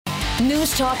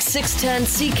News Talk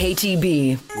 610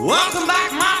 CKTB. Welcome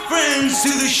back, my friends, to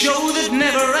the show that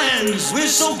never ends. We're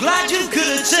so glad you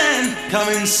could attend. Come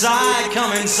inside,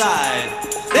 come inside.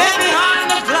 There behind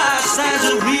the glass stands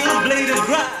a real blade of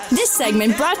grass. This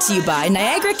segment brought to you by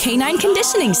Niagara Canine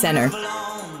Conditioning Center.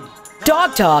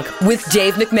 Dog Talk with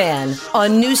Dave McMahon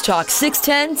on News Talk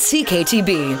 610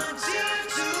 CKTB.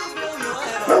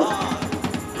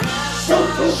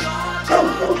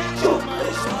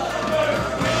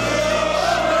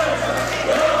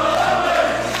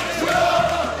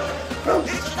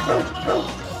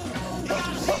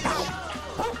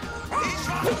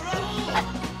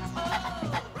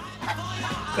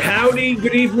 Howdy,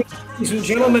 good evening, ladies and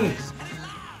gentlemen.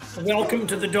 Welcome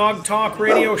to the Dog Talk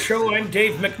Radio Show. I'm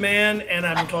Dave McMahon, and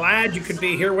I'm glad you could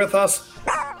be here with us.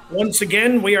 Once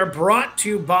again, we are brought to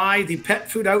you by the pet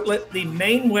food outlet, the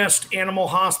Maine West Animal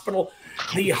Hospital,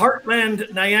 the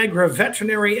Heartland Niagara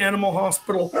Veterinary Animal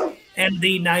Hospital, and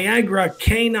the Niagara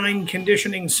Canine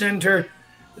Conditioning Center.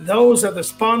 Those are the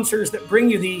sponsors that bring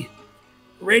you the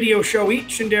radio show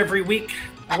each and every week,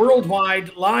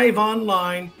 worldwide, live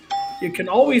online. You can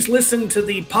always listen to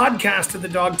the podcast of the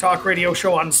Dog Talk Radio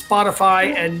Show on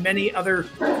Spotify and many other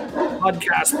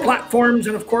podcast platforms.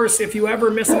 And of course, if you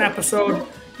ever miss an episode,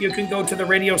 you can go to the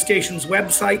radio station's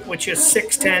website, which is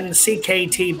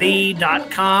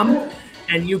 610cktb.com,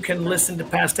 and you can listen to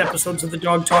past episodes of the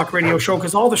Dog Talk Radio Show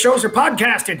because all the shows are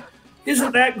podcasted.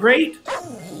 Isn't that great?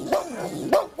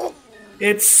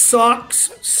 It sucks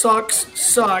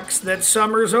that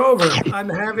summer's over. I'm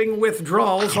having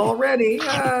withdrawals already.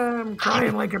 I'm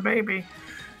crying like a baby.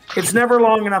 It's never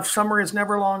long enough. Summer is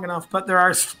never long enough. But there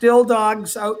are still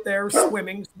dogs out there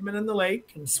swimming in the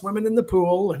lake and swimming in the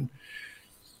pool. And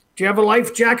do you have a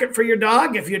life jacket for your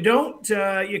dog? If you don't,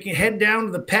 you can head down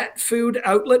to the Pet Food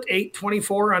Outlet,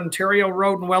 824 Ontario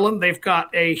Road in Welland. They've got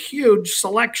a huge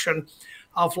selection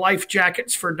of life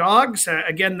jackets for dogs.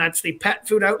 Again, that's the Pet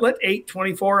Food Outlet,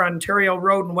 824 Ontario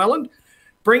Road in Welland.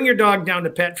 Bring your dog down to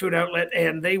Pet Food Outlet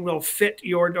and they will fit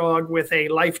your dog with a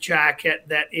life jacket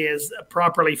that is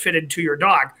properly fitted to your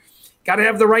dog. Got to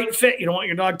have the right fit. You don't want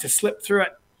your dog to slip through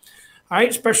it. All right,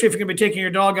 especially if you're going to be taking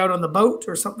your dog out on the boat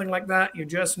or something like that. You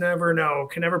just never know.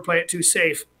 Can never play it too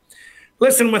safe.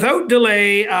 Listen, without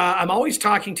delay, I'm always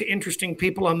talking to interesting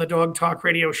people on the Dog Talk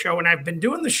Radio Show, and I've been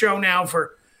doing the show now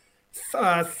for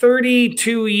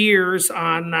 32 years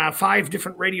on 5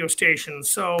 different radio stations.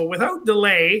 So without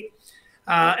delay,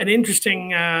 an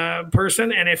interesting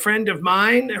person and a friend of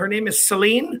mine, her name is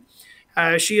Celine.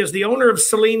 She is the owner of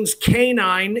Celine's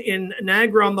Canine in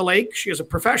Niagara-on-the-Lake. She is a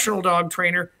professional dog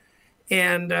trainer,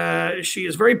 and she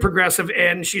is very progressive,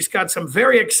 and she's got some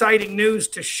very exciting news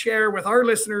to share with our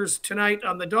listeners tonight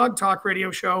on the Dog Talk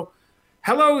Radio Show.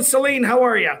 Hello, Celine. How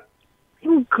are you?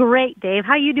 I'm great, Dave.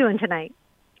 How are you doing tonight?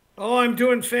 Oh, I'm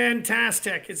doing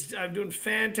fantastic. I'm doing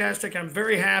fantastic. I'm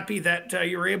very happy that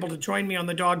you were able to join me on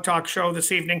the Dog Talk show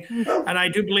this evening. And I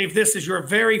do believe this is your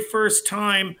very first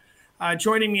time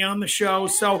joining me on the show.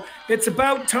 So it's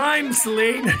about time,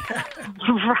 Celine.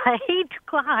 Right?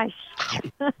 Gosh.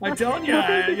 I'm telling you,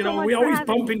 we always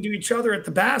bump into each other at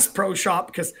the Bass Pro Shop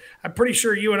because I'm pretty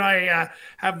sure you and I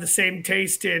have the same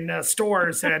taste in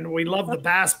stores, and we love the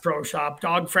Bass Pro Shop,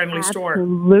 dog-friendly store.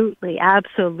 Absolutely.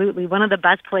 One of the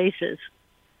best places.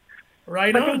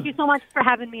 Right on. But thank you so much for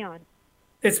having me on.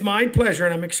 It's my pleasure,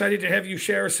 and I'm excited to have you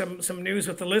share some news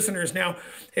with the listeners. Now,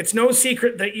 it's no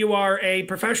secret that you are a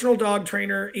professional dog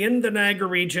trainer in the Niagara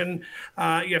region.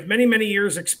 You have many, many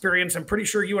years' experience. I'm pretty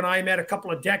sure you and I met a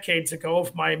couple of decades ago,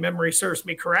 if my memory serves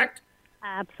me correct.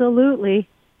 Absolutely.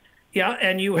 Yeah,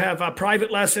 and you have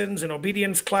private lessons and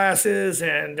obedience classes,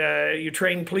 and you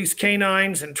train police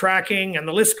canines and tracking, and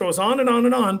the list goes on and on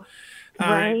and on.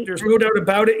 Right. There's no doubt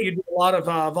about it. You do a lot of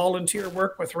volunteer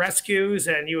work with rescues,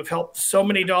 and you have helped so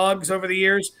many dogs over the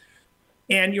years.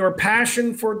 And your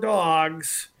passion for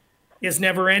dogs is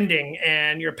never ending,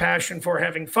 and your passion for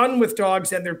having fun with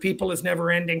dogs and their people is never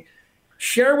ending.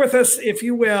 Share with us, if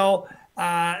you will,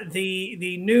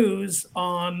 the news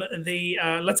on the,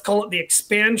 let's call it the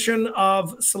expansion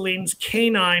of Celine's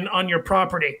Canine on your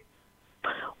property.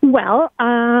 Well,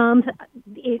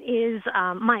 it is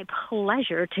my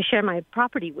pleasure to share my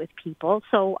property with people.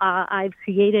 So I've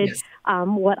created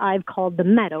what I've called the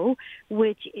Meadow,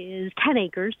 which is 10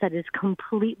 acres that is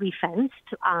completely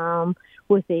fenced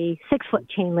with a 6-foot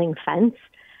chain link fence.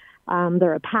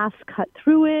 There are paths cut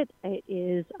through it. It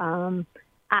is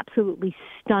absolutely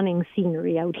stunning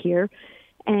scenery out here.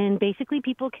 And basically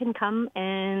people can come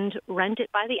and rent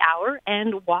it by the hour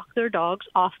and walk their dogs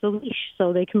off the leash.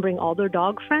 So they can bring all their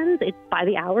dog friends. It's by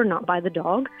the hour, not by the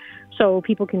dog. So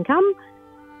people can come,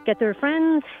 get their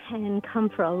friends and come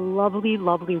for a lovely,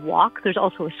 lovely walk. There's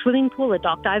also a swimming pool, a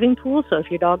dog diving pool. So if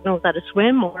your dog knows how to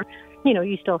swim, or,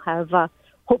 you still have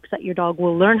hopes that your dog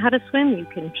will learn how to swim, you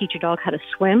can teach your dog how to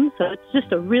swim. So it's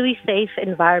just a really safe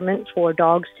environment for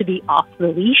dogs to be off the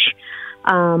leash.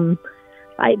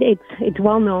 It's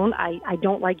well known. I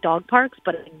don't like dog parks,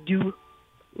 but I do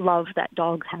love that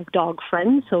dogs have dog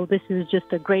friends. So this is just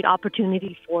a great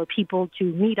opportunity for people to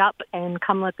meet up and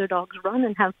come let their dogs run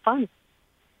and have fun.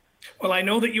 Well, I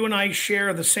know that you and I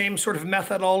share the same sort of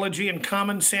methodology and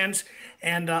common sense,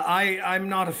 and I'm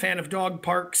not a fan of dog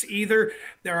parks either.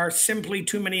 There are simply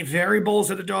too many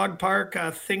variables at a dog park.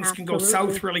 Things can go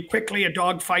south really quickly. A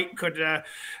dog fight could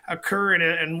occur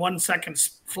in 1 second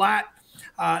flat.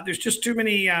 There's just too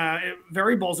many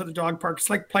variables at a dog park.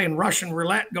 It's like playing Russian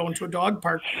roulette going to a dog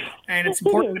park. And it's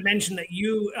important to mention that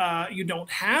you don't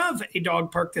have a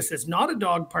dog park. This is not a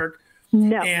dog park.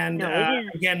 No. And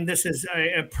again, this is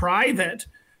a private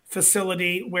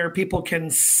facility where people can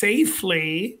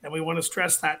safely, and we want to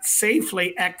stress that,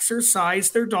 safely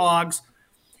exercise their dogs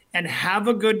and have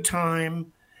a good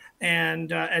time and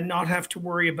not have to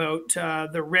worry about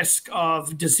the risk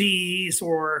of disease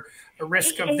or a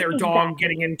risk of their dog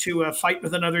getting into a fight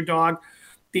with another dog,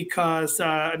 because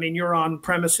you're on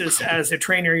premises as a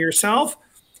trainer yourself.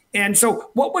 And so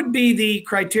what would be the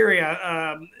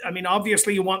criteria?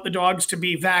 Obviously you want the dogs to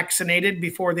be vaccinated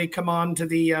before they come on to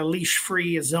the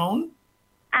leash-free zone.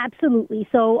 Absolutely.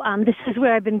 So this is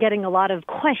where I've been getting a lot of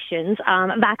questions.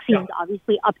 Vaccines,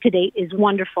 obviously, up to date is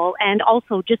wonderful. And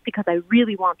also, just because I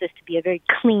really want this to be a very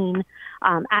clean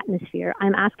atmosphere,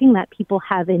 I'm asking that people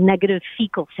have a negative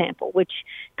fecal sample, which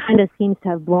kind of seems to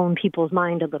have blown people's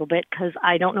mind a little bit, because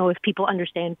I don't know if people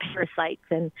understand parasites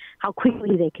and how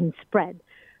quickly they can spread.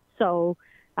 So,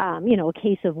 a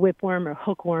case of whipworm or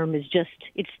hookworm is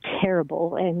it's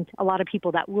terrible. And a lot of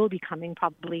people that will be coming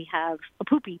probably have a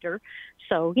poop eater.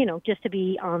 So, just to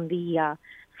be on the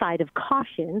side of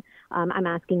caution, I'm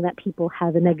asking that people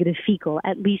have a negative fecal,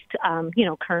 at least,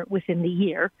 current within the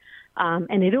year.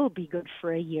 And it'll be good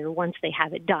for a year once they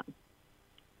have it done.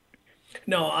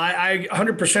 No, I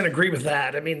 100% agree with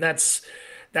that.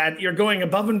 That you're going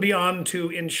above and beyond to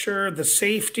ensure the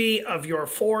safety of your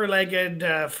four-legged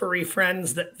furry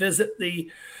friends that visit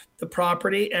the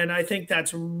property. And I think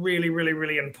that's really, really,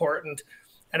 really important.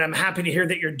 And I'm happy to hear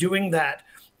that you're doing that.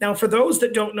 Now, for those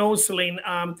that don't know, Celine,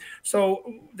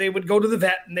 so they would go to the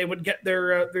vet and they would get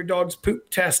their dog's poop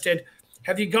tested.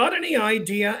 Have you got any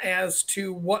idea as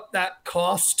to what that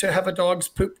costs to have a dog's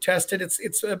poop tested?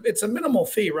 It's a minimal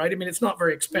fee, right? It's not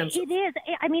very expensive. It is.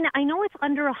 I know it's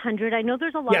under 100. I know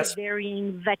there's a lot of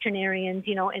varying veterinarians,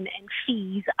 and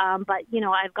fees. But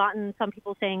I've gotten some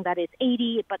people saying that it's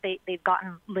 80, but they've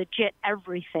gotten legit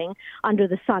everything under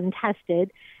the sun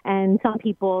tested, and some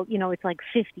people, it's like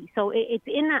 50. So it's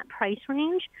in that price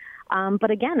range.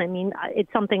 But again,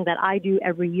 it's something that I do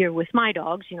every year with my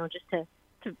dogs, just to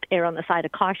err on the side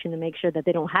of caution to make sure that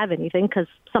they don't have anything, because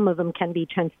some of them can be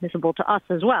transmissible to us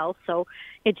as well. So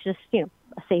it's just, a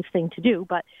safe thing to do.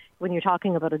 But when you're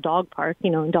talking about a dog park,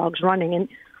 and dogs running, and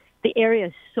the area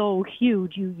is so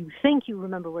huge, you think you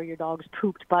remember where your dog's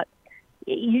pooped, but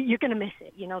you're going to miss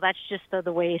it. That's just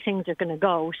the way things are going to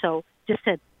go. So just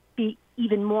to be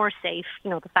even more safe,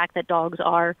 the fact that dogs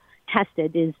are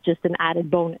tested is just an added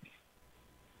bonus.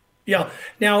 Yeah.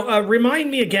 Now,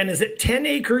 remind me again, is it 10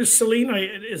 acres, Celine?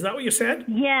 Is that what you said?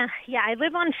 Yeah. I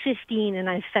live on 15 and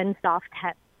I've fenced off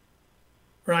 10.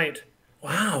 Right.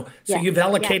 Wow. So you've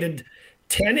allocated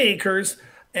 10 acres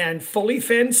and fully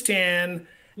fenced in.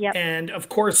 Yep. And of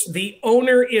course, the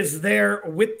owner is there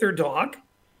with their dog.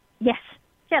 Yes.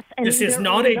 And this is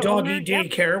not a doggy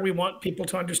daycare. We want people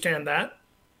to understand that.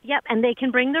 Yep, and they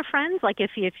can bring their friends. Like if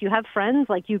you have friends,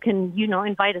 like you can,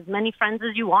 invite as many friends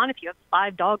as you want. If you have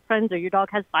 5 dog friends or your dog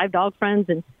has 5 dog friends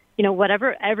and,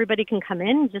 whatever, everybody can come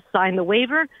in, just sign the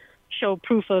waiver, show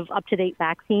proof of up-to-date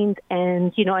vaccines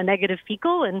and, a negative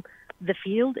fecal, and the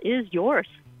field is yours.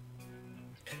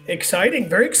 Exciting,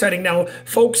 very exciting. Now,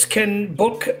 folks can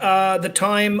book the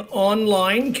time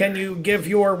online. Can you give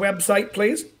your website,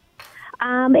 please?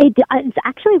 It's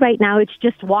actually right now, it's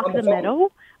just Walk the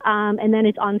Meadow. And then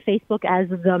it's on Facebook as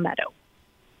The Meadow.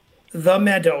 The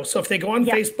Meadow. So if they go on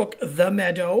Facebook, The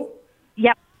Meadow.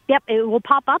 Yep. It will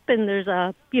pop up, and there's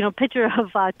a picture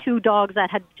of 2 dogs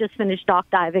that had just finished dock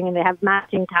diving, and they have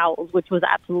matching towels, which was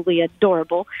absolutely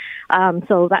adorable.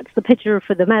 So that's the picture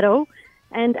for The Meadow.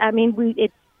 And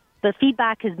the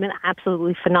feedback has been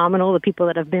absolutely phenomenal. The people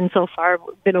that have been so far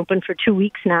have been open for 2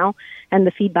 weeks now, and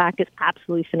the feedback is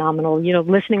absolutely phenomenal.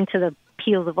 Listening to the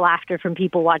peals of laughter from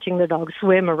people watching their dogs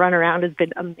swim or run around has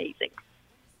been amazing.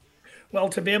 Well,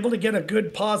 to be able to get a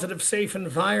good, positive, safe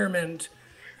environment,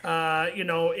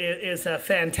 is a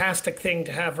fantastic thing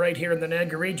to have right here in the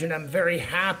Niagara region. I'm very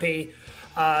happy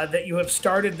that you have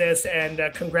started this, and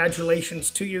congratulations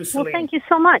to you, Celine. Well, thank you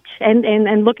so much,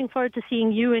 and looking forward to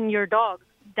seeing you and your dog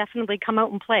definitely come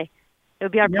out and play. It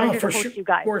would be our pleasure to host you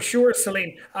guys. For sure,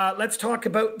 Celine. Let's talk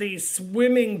about the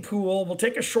swimming pool. We'll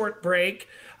take a short break.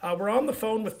 We're on the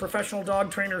phone with professional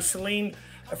dog trainer Celine,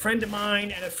 a friend of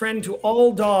mine and a friend to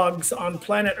all dogs on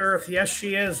planet Earth. Yes,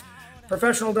 she is.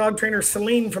 Professional dog trainer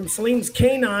Celine from Celine's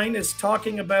Canine is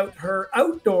talking about her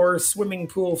outdoor swimming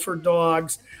pool for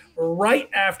dogs right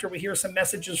after we hear some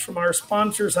messages from our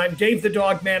sponsors. I'm Dave the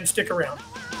Dog Man. Stick around.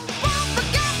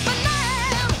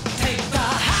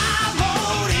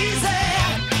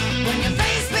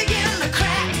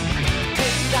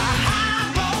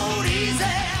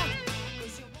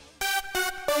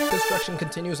 Construction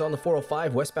continues on the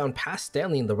 405, westbound past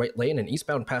Stanley in the right lane and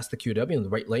eastbound past the QW in the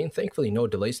right lane. Thankfully, no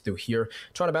delays through here.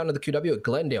 Trying to bound to the QW at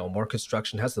Glendale. More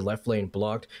construction has the left lane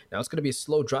blocked. Now it's going to be a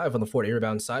slow drive on the Fort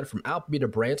Erie-bound side from Appleby to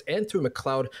Brant and through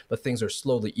McLeod, but things are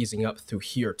slowly easing up through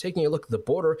here. Taking a look at the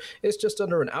border, it's just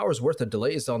under an hour's worth of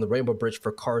delays on the Rainbow Bridge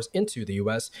for cars into the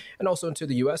U.S. and also into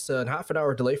the U.S. And half an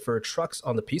hour delay for trucks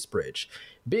on the Peace Bridge.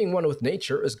 Being one with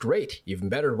nature is great. Even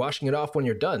better, washing it off when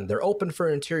you're done. They're open for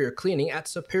interior cleaning at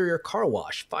Superior Car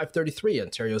Wash, 533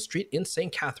 Ontario Street in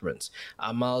St. Catharines.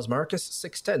 I'm Miles Marcus,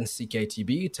 610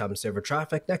 CKTB. Time saver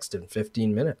traffic next in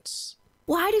 15 minutes.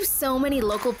 Why do so many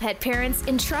local pet parents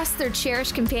entrust their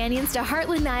cherished companions to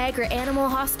Heartland Niagara Animal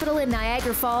Hospital in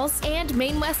Niagara Falls and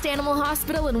Maine West Animal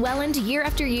Hospital in Welland year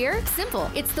after year?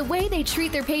 Simple. It's the way they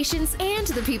treat their patients and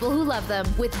the people who love them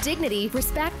with dignity,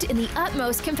 respect, and the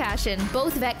utmost compassion.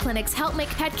 Both vet clinics help make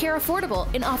pet care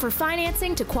affordable and offer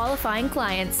financing to qualifying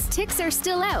clients. Ticks are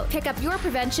still out. Pick up your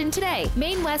prevention today.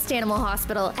 Maine West Animal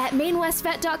Hospital at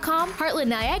mainwestvet.com, Heartland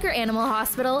Niagara Animal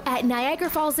Hospital at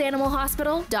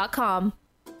niagarafallsanimalhospital.com.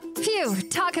 Phew,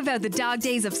 talk about the dog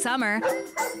days of summer.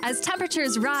 As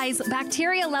temperatures rise,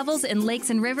 bacteria levels in lakes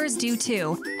and rivers do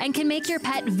too, and can make your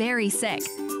pet very sick.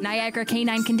 Niagara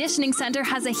Canine Conditioning Center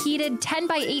has a heated 10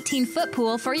 by 18 foot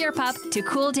pool for your pup to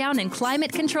cool down in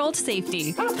climate-controlled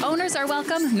safety. Owners are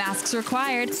welcome, masks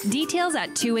required. Details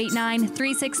at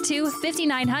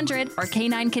 289-362-5900 or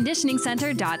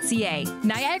canineconditioningcenter.ca.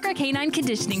 Niagara Canine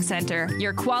Conditioning Center,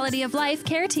 your quality of life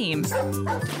care team.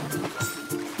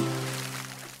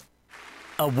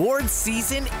 Awards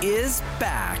season is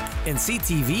back, and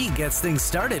CTV gets things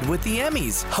started with the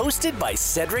Emmys, hosted by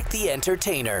Cedric the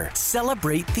Entertainer.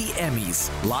 Celebrate the Emmys,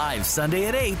 live Sunday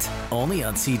at 8, only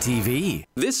on CTV.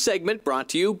 This segment brought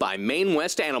to you by Maine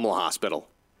West Animal Hospital.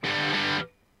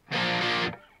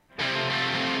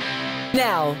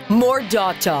 Now, more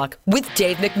Dog Talk with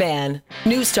Dave McMahon.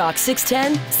 News Talk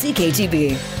 610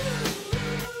 CKTB.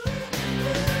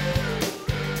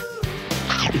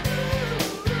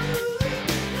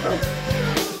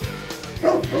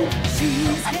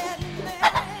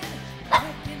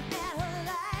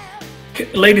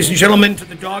 Ladies and gentlemen, to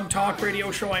the Dog Talk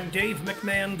radio show. I'm Dave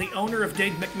McMahon, the owner of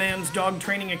Dave McMahon's Dog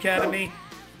Training Academy,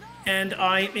 and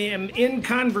I am in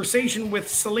conversation with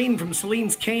Celine from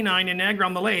Celine's Canine in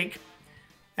Niagara-on-the-Lake,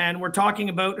 and we're talking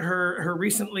about her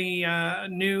recently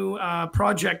new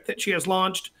project that she has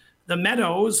launched, The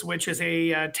Meadows, which is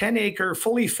a 10-acre,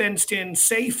 fully fenced-in,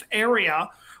 safe area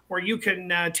where you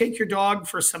can take your dog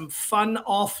for some fun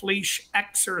off-leash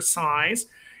exercise.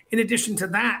 In addition to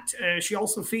that, she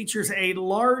also features a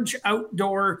large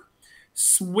outdoor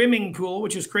swimming pool,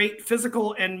 which is great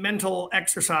physical and mental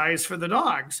exercise for the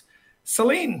dogs.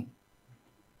 Celine,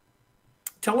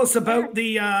 tell us about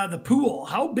the pool.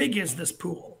 How big is this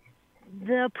pool?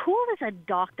 The pool is a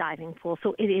dock diving pool,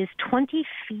 so it is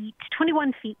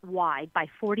 21 feet wide by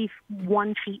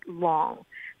 41 feet long.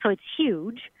 So it's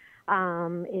huge.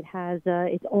 It has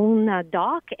its own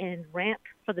dock and ramp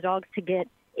for the dogs to get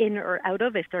in or out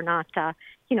of if they're not,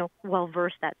 well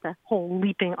versed at the whole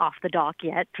leaping off the dock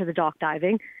yet for the dock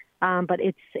diving. But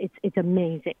it's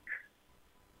amazing.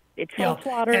 It's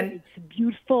saltwater. It's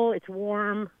beautiful. It's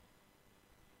warm.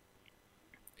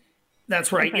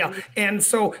 That's right. Yeah, and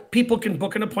so people can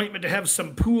book an appointment to have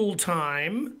some pool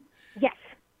time. Yes.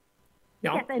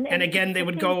 Yeah, yes, and again, they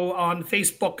would go on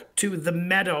Facebook to The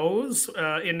Meadows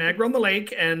in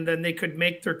Niagara-on-the-Lake, and then they could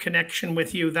make their connection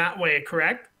with you that way.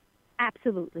 Correct?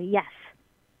 Absolutely, yes.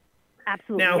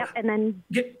 Absolutely, now, yep. And then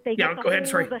they get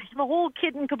the whole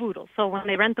kit and caboodle. So when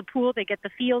they rent the pool, they get the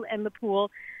field and the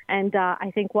pool. And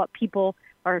I think what people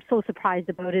are so surprised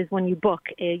about is when you book,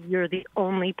 you're the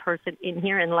only person in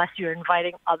here unless you're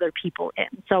inviting other people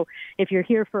in. So if you're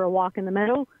here for a walk in the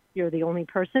meadow, you're the only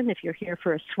person. If you're here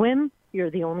for a swim, you're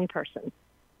the only person.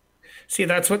 See,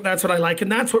 that's what I like,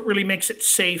 and that's what really makes it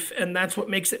safe, and that's what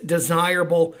makes it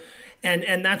desirable,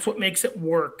 and that's what makes it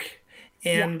work.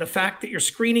 And the fact that you're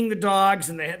screening the dogs,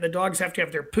 and the dogs have to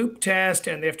have their poop test,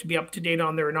 and they have to be up to date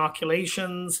on their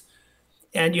inoculations,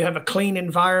 and you have a clean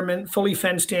environment, fully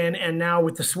fenced in, and now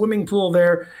with the swimming pool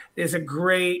there is a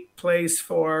great place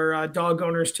for dog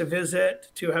owners to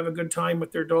visit, to have a good time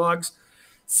with their dogs.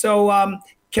 So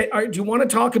do you want to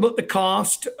talk about the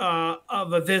cost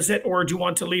of a visit, or do you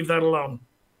want to leave that alone?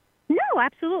 No,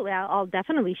 absolutely. I'll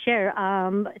definitely share.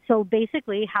 So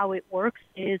basically how it works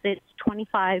is it's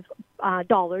 $25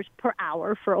 per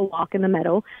hour for a walk in the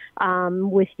meadow.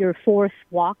 With your fourth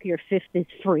walk, your fifth is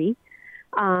free.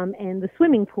 And the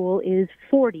swimming pool is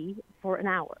 $40 for an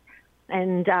hour.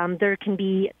 And there can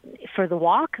be, for the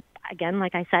walk, again,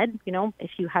 like I said,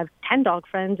 if you have 10 dog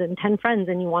friends and 10 friends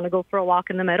and you want to go for a walk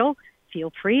in the meadow,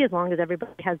 feel free, as long as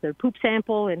everybody has their poop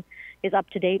sample and is up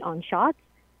to date on shots.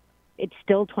 It's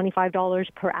still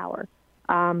 $25 per hour.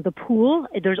 The pool,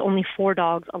 there's only 4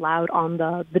 dogs allowed on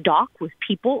the dock with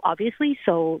people, obviously,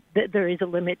 so there is a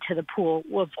limit to the pool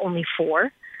of only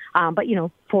 4. But,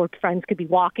 4 friends could be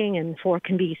walking and 4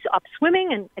 can be up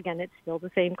swimming, and again, it's still the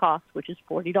same cost, which is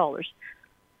 $40.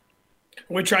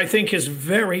 Which I think is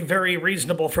very, very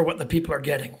reasonable for what the people are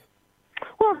getting.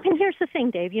 Well, and here's the thing,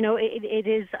 Dave. It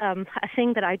is a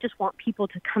thing that I just want people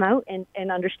to come out and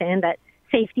understand that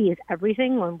safety is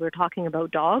everything when we're talking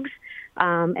about dogs.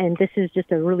 And this is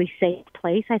just a really safe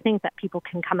place, I think, that people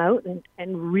can come out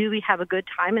and really have a good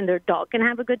time, and their dog can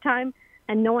have a good time.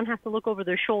 And no one has to look over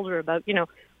their shoulder about,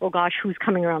 oh gosh, who's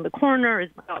coming around the corner? Is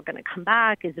my dog going to come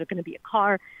back? Is there going to be a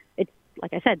car? It's,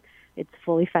 like I said, it's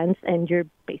fully fenced, and you're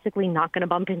basically not going to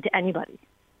bump into anybody.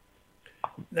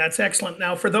 That's excellent.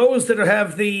 Now, for those that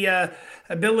have the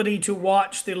ability to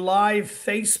watch the live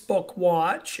Facebook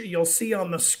watch, you'll see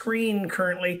on the screen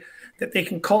currently that they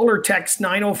can call or text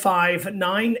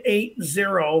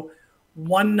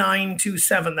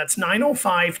 905-980-1927. That's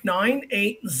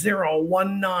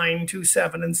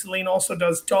 905-980-1927. And Celine also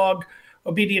does dog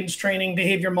obedience training,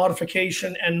 behavior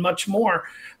modification, and much more.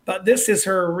 But this is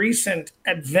her recent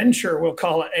adventure, we'll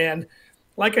call it. And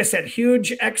like I said,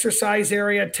 huge exercise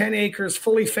area, 10 acres,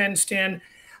 fully fenced in,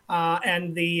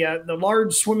 and the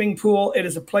large swimming pool. It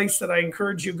is a place that I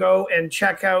encourage you go and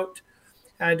check out.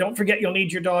 Don't forget, you'll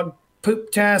need your dog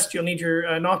poop test. You'll need your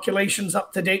inoculations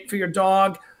up to date for your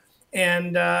dog.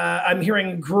 And I'm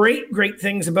hearing great, great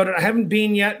things about it. I haven't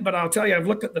been yet, but I'll tell you, I've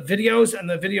looked at the videos, and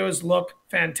the videos look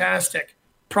fantastic.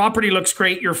 Property looks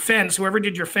great. Your fence, whoever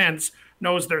did your fence,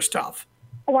 knows their stuff.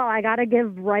 Well, I got to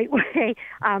give Right Way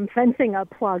Fencing a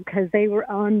plug, because they were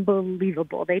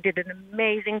unbelievable. They did an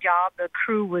amazing job. The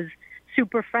crew was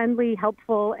super friendly,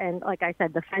 helpful, and like I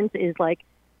said, the fence is like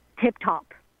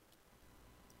tip-top.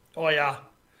 Oh, yeah.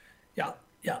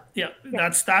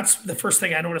 That's the first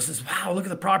thing I noticed is, wow, look at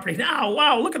the property. Now,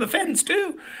 wow, look at the fence,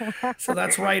 too. So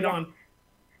that's right on.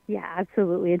 Yeah,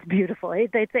 absolutely. It's beautiful.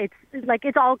 It's like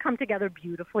it's all come together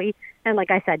beautifully. And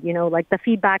like I said, like the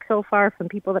feedback so far from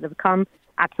people that have come,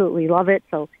 absolutely love it.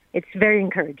 So it's very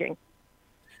encouraging.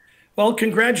 Well,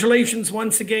 congratulations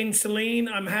once again, Celine.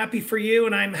 I'm happy for you,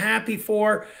 and I'm happy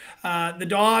for the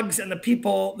dogs and the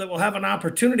people that will have an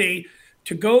opportunity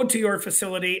to go to your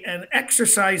facility and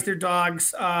exercise their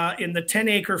dogs in the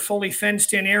 10-acre fully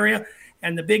fenced-in area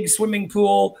and the big swimming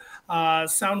pool.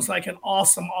 Sounds like an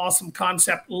awesome, awesome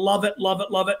concept. Love it, love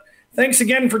it, love it. Thanks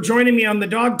again for joining me on the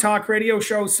Dog Talk radio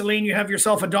show. Celine, you have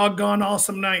yourself a doggone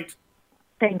awesome night.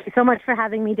 Thank you so much for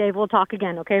having me, Dave. We'll talk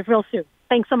again, okay, real soon.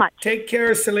 Thanks so much. Take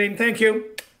care, Celine. Thank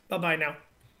you. Bye-bye now.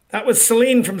 That was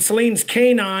Celine from Celine's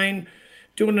Canine,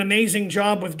 doing an amazing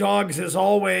job with dogs as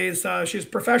always. She's a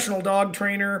professional dog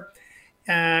trainer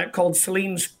called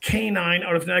Celine's Canine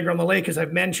out of Niagara-on-the-Lake, as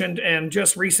I've mentioned, and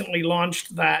just recently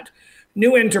launched that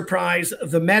new enterprise,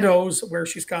 The Meadows, where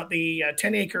she's got the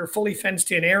 10-acre fully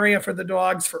fenced-in area for the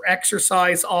dogs for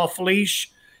exercise off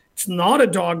leash. It's not a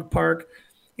dog park.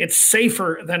 It's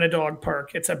safer than a dog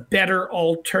park. It's a better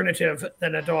alternative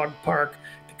than a dog park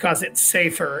because it's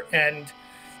safer and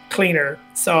cleaner.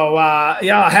 So,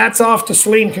 hats off to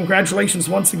Celine. Congratulations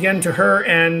once again to her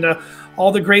and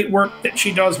all the great work that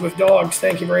she does with dogs.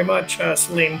 Thank you very much,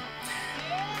 Celine.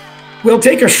 We'll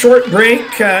take a short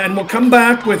break and we'll come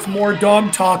back with more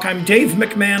dog talk. I'm Dave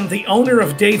McMahon, the owner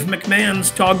of Dave McMahon's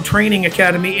Dog Training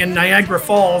Academy in Niagara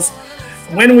Falls.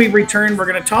 When we return, we're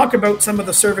going to talk about some of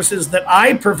the services that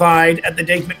I provide at the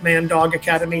Dave McMahon Dog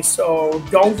Academy, so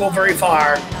don't go very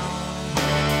far.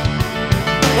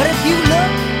 But if you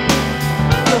look,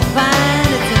 you'll find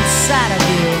it's inside of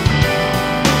you.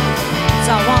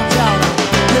 So I want y'all to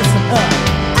listen.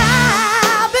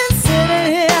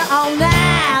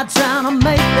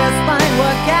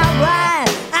 outright.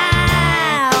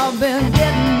 I've been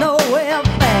getting nowhere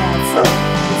fast.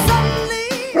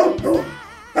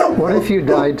 Suddenly. What if you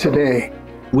died today?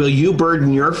 Will you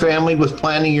burden your family with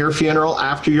planning your funeral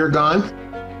after you're gone?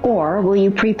 Or will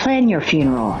you pre-plan your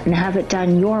funeral and have it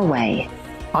done your way?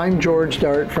 I'm George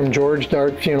Dart from George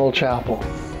Dart Funeral Chapel.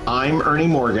 I'm Ernie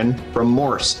Morgan from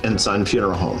Morse & Son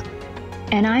Funeral Home.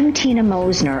 And I'm Tina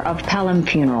Mosner of Pelham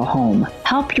Funeral Home.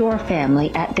 Help your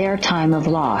family at their time of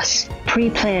loss.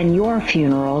 Pre-plan your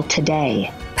funeral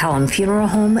today.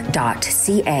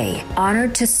 PelhamFuneralHome.ca.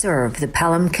 Honored to serve the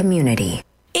Pelham community.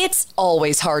 It's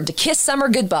always hard to kiss summer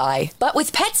goodbye, but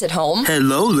with pets at home...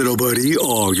 Hello, little buddy.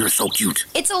 Oh, you're so cute.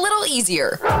 It's a little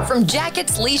easier. From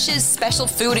jackets, leashes, special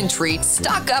food and treats,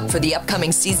 stock up for the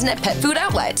upcoming season at Pet Food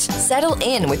Outlet. Settle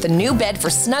in with a new bed for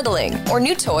snuggling or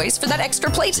new toys for that extra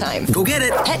playtime. Go get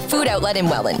it. Pet Food Outlet in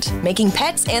Welland, making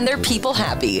pets and their people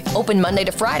happy. Open Monday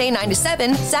to Friday, 9 to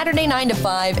 7, Saturday, 9 to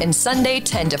 5, and Sunday,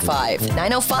 10 to 5.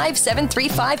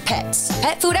 905-735-PETS.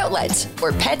 Pet Food Outlet,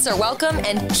 where pets are welcome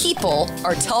and people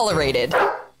are tolerated.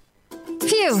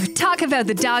 Phew, talk about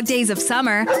the dog days of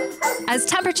summer. As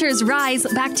temperatures rise,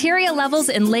 bacteria levels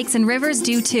in lakes and rivers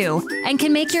do too, and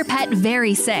can make your pet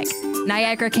very sick.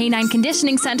 Niagara Canine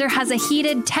Conditioning Center has a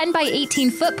heated 10 by 18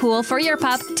 foot pool for your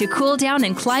pup to cool down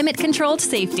in climate-controlled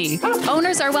safety.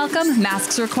 Owners are welcome,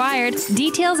 masks required.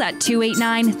 Details at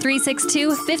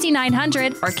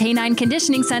 289-362-5900 or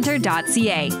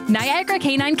canineconditioningcenter.ca. Niagara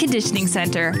Canine Conditioning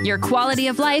Center, your quality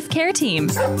of life care team.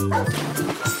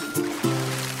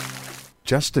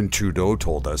 Justin Trudeau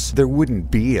told us there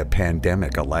wouldn't be a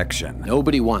pandemic election.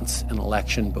 Nobody wants an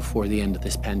election before the end of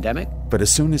this pandemic. But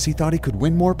as soon as he thought he could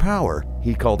win more power,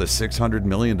 he called a $600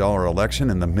 million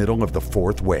election in the middle of the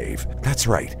fourth wave. That's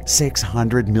right,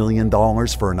 $600 million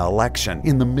for an election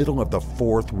in the middle of the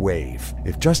fourth wave.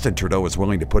 If Justin Trudeau is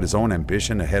willing to put his own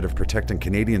ambition ahead of protecting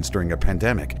Canadians during a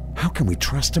pandemic, how can we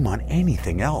trust him on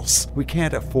anything else? We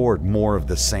can't afford more of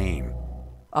the same.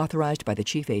 Authorized by the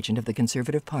Chief Agent of the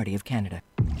Conservative Party of Canada.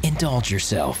 Indulge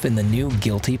yourself in the new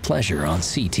Guilty Pleasure on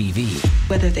CTV.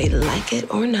 Whether they like it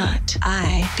or not,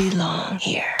 I belong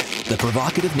here. The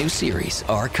provocative new series,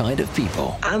 Our Kind of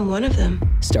People. I'm one of them.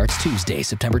 Starts Tuesday,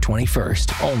 September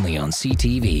 21st, only on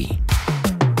CTV.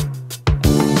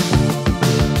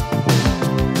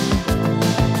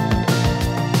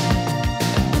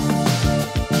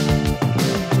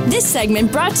 This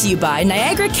segment brought to you by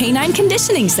Niagara Canine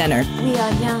Conditioning Center. We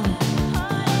are young.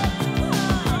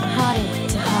 Hearted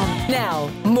to heart. Now,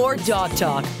 more Dog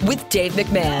Talk with Dave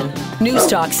McMahon. News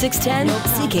Talk 610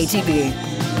 CKTV.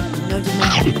 No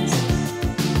demands.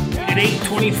 At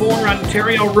 824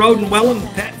 Ontario Road in Welland,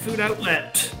 Pet Food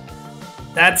Outlet.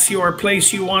 That's your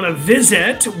place you want to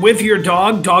visit with your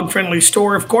dog. Dog-friendly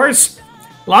store, of course.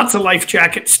 Lots of life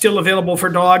jackets still available for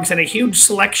dogs and a huge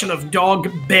selection of dog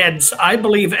beds. I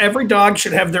believe every dog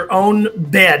should have their own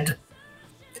bed.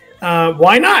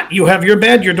 Why not? You have your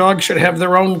bed. Your dog should have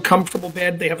their own comfortable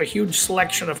bed. They have a huge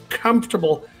selection of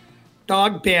comfortable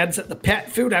dog beds at the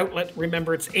Pet Food Outlet.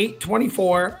 Remember, it's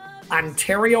 824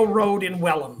 Ontario Road in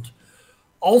Welland.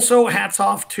 Also, hats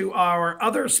off to our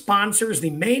other sponsors,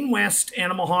 the Maine West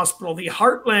Animal Hospital, the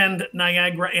Heartland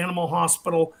Niagara Animal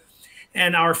Hospital,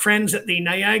 and our friends at the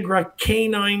Niagara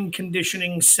Canine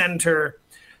Conditioning Center.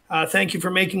 Thank you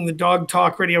for making the Dog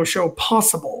Talk radio show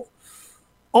possible.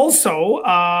 Also,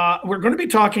 we're going to be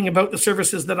talking about the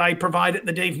services that I provide at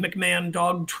the Dave McMahon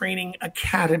Dog Training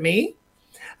Academy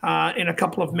in a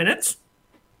couple of minutes.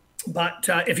 But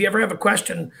if you ever have a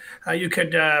question, you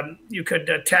could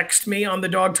text me on the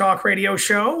Dog Talk radio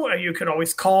show. You could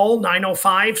always call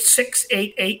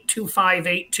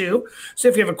 905-688-2582. So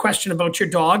if you have a question about your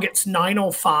dog, it's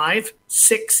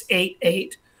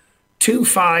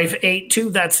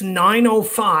 905-688-2582. That's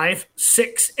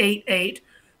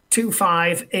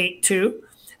 905-688-2582.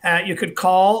 You could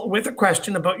call with a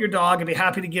question about your dog. I'd be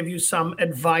happy to give you some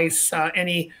advice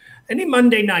any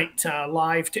Monday night,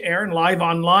 live to air and live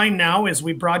online now as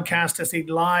we broadcast as a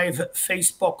live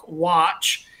Facebook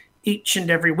watch each and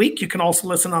every week. You can also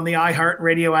listen on the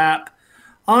iHeartRadio app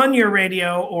on your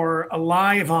radio or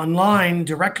live online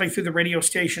directly through the radio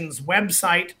station's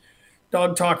website.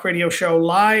 Dog Talk Radio Show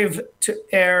live to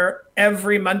air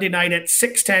every Monday night at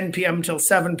 6:10 p.m. till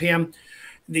 7 p.m.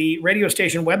 The radio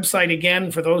station website,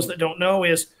 again, for those that don't know,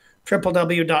 is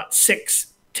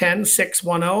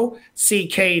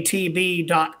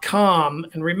www.610ckTB.com.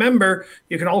 And remember,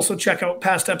 you can also check out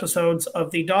past episodes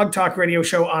of the Dog Talk Radio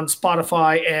Show on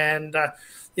Spotify, and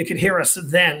you can hear us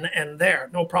then and there.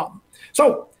 No problem.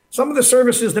 So some of the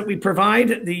services that we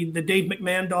provide, the Dave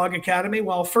McMahon Dog Academy.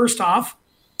 Well, first off,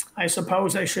 I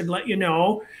suppose I should let you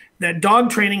know that dog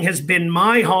training has been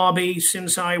my hobby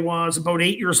since I was about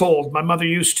 8 years old. My mother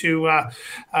used to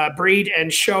breed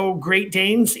and show Great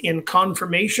Danes in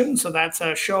conformation. So that's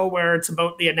a show where it's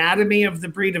about the anatomy of the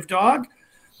breed of dog.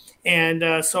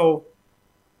 And so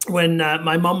when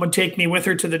my mom would take me with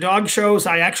her to the dog shows,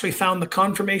 I actually found the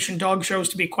conformation dog shows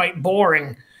to be quite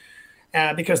boring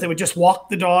because they would just walk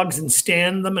the dogs and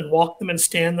stand them and walk them and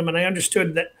stand them. And I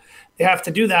understood that they have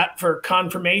to do that for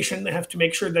conformation. They have to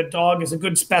make sure the dog is a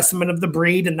good specimen of the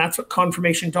breed, and that's what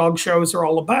conformation dog shows are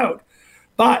all about.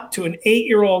 But to an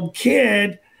 8-year-old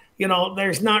kid, you know,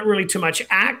 there's not really too much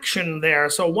action there.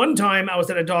 So one time I was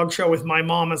at a dog show with my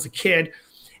mom as a kid,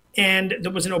 and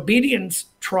there was an obedience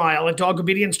trial, a dog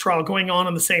obedience trial going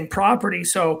on the same property.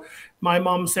 So my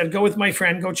mom said, go with my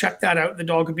friend, go check that out, the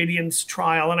dog obedience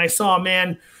trial. And I saw a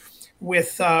man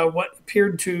with what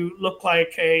appeared to look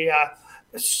like a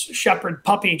shepherd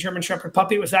puppy, German shepherd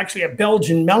puppy. It was actually a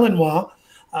Belgian Malinois.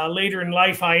 Later in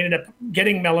life, I ended up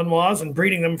getting Malinois and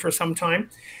breeding them for some time.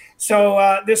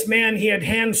 So this man, he had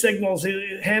hand signals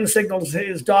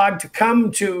his dog to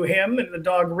come to him, and the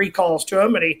dog recalls to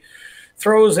him, and he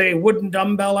throws a wooden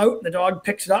dumbbell out, and the dog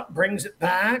picks it up, brings it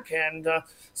back. And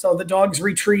so the dog's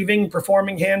retrieving,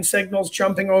 performing hand signals,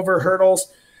 jumping over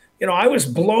hurdles. You know, I was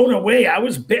blown away. I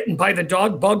was bitten by the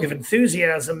dog bug of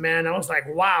enthusiasm, man. I was like,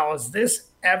 wow, is this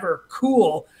ever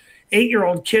cool?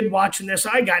 8-year-old kid watching this.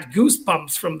 I got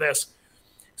goosebumps from this.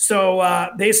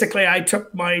 So basically, I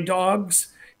took my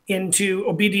dogs into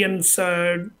obedience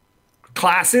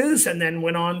classes and then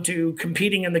went on to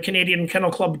competing in the Canadian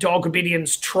Kennel Club dog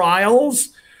obedience trials,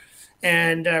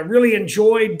 and really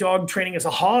enjoyed dog training as a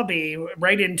hobby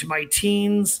right into my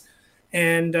teens.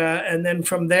 And then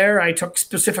from there, I took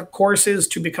specific courses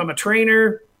to become a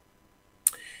trainer.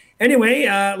 Anyway,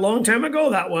 a long time ago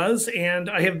that was, and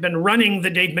I have been running the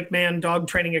Dave McMahon Dog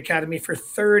Training Academy for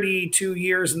 32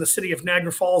 years in the city of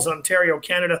Niagara Falls, Ontario,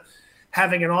 Canada,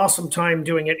 having an awesome time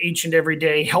doing it each and every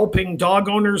day. Helping dog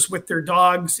owners with their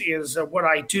dogs is what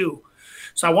I do.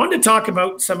 So I wanted to talk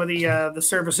about some of the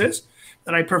services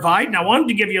that I provide, and I wanted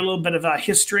to give you a little bit of a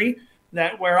history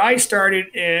that where I started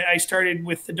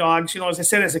with the dogs, you know, as I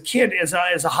said, as a kid, as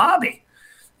a hobby,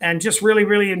 and just really,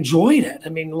 really enjoyed it. I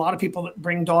mean, a lot of people that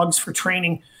bring dogs for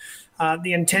training,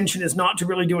 the intention is not to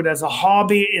really do it as a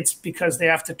hobby. It's because they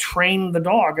have to train the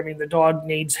dog. I mean, the dog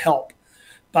needs help.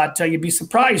 But you'd be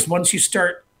surprised once you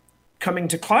start coming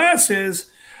to classes,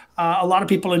 a lot of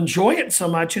people enjoy it so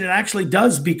much, and it actually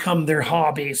does become their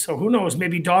hobby. So who knows,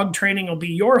 maybe dog training will be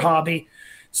your hobby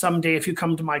someday if you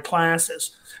come to my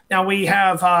classes. Now we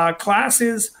have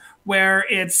classes where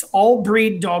it's all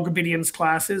breed dog obedience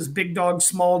classes, big dogs,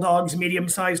 small dogs,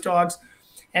 medium-sized dogs.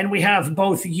 And we have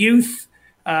both youth,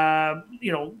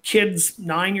 kids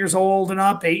 9 years old and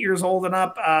up, 8 years old and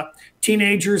up,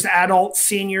 teenagers, adults,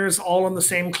 seniors, all in the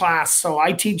same class. So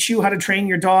I teach you how to train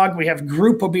your dog. We have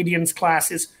group obedience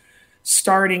classes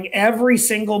starting every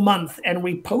single month, and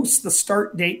we post the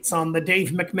start dates on the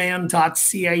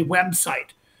davemcmahon.ca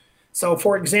website. So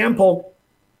for example,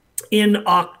 in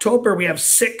October, we have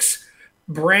 6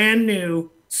 brand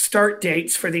new start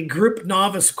dates for the group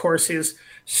novice courses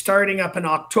starting up in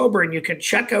October, and you can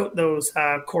check out those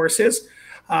courses.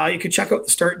 You can check out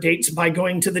the start dates by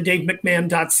going to the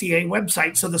davemcmahon.ca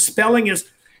website. So the spelling is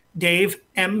Dave,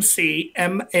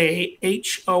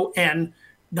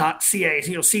 MCMAHON.ca.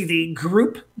 So you'll see the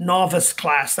group novice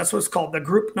class. That's what it's called, the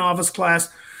group novice class.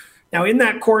 Now in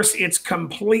that course, it's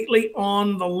completely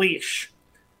on the leash.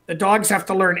 The dogs have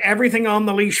to learn everything on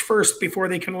the leash first before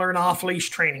they can learn off-leash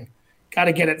training. Got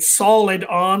to get it solid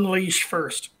on leash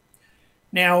first.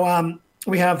 Now,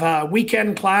 we have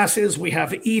weekend classes, we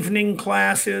have evening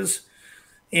classes,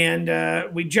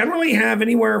 and we generally have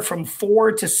anywhere from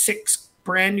 4 to 6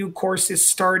 brand new courses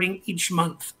starting each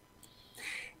month.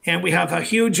 And we have a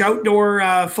huge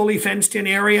outdoor, fully fenced-in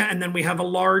area, and then we have a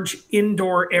large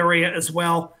indoor area as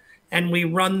well, and we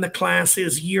run the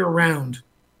classes year-round.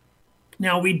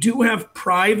 Now, we do have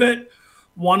private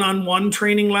one-on-one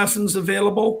training lessons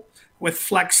available with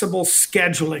flexible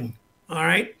scheduling, all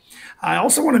right? I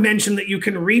also want to mention that you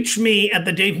can reach me at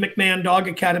the Dave McMahon Dog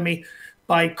Academy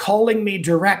by calling me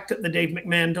direct at the Dave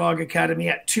McMahon Dog Academy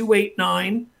at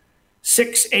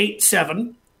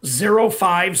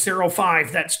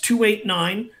 289-687-0505. That's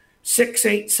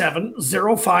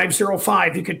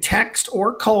 289-687-0505. You could text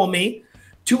or call me,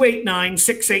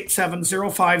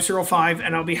 289-687-0505,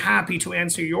 and I'll be happy to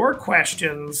answer your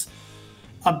questions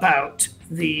about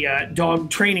the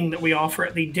dog training that we offer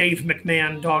at the Dave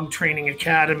McMahon Dog Training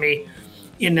Academy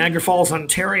in Niagara Falls,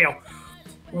 Ontario.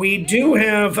 We do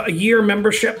have year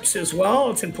memberships as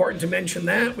well. It's important to mention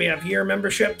that. We have year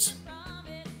memberships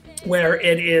where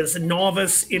it is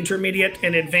novice, intermediate,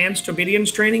 and advanced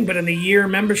obedience training. But in the year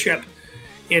membership,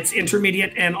 it's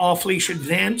intermediate and off-leash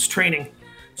advanced training.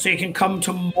 So you can come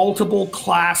to multiple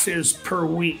classes per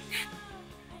week.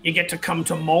 You get to come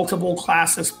to multiple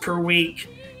classes per week.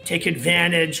 Take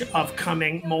advantage of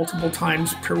coming multiple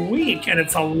times per week. And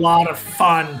it's a lot of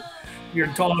fun. Your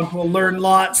dog will learn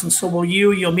lots, and so will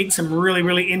you. You'll meet some really,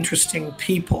 really interesting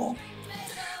people.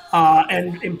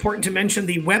 And important to mention,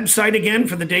 the website again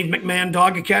for the Dave McMahon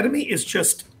Dog Academy is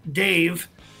just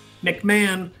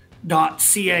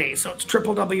davemcmahon.ca. So it's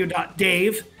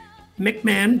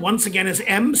www.davemcmahon, once again, is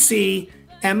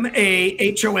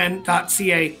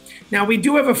MCMAHON.ca. Now, we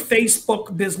do have a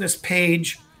Facebook business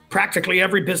page. Practically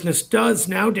every business does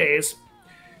nowadays.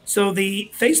 So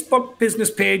the Facebook business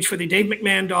page for the Dave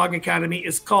McMahon Dog Academy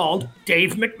is called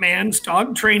Dave McMahon's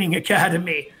Dog Training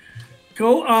Academy.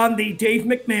 Go on the Dave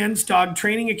McMahon's Dog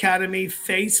Training Academy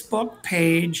Facebook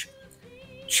page.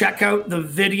 Check out the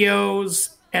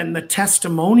videos and the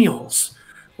testimonials.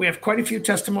 We have quite a few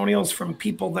testimonials from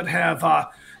people that have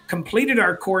completed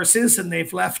our courses, and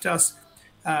they've left us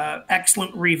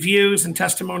excellent reviews and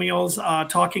testimonials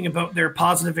talking about their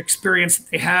positive experience that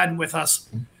they had with us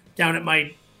down at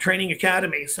my training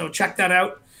academy. So check that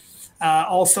out.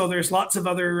 Also, there's lots of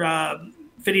other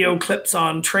video clips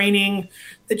on training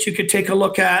that you could take a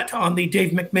look at on the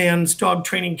Dave McMahon's Dog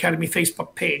Training Academy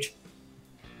Facebook page.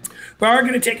 We are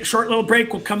going to take a short little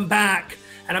break. We'll come back,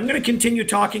 and I'm going to continue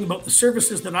talking about the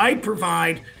services that I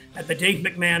provide at the Dave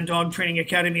McMahon Dog Training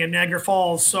Academy in Niagara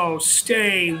Falls. So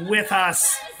stay with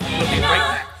us. We'll be right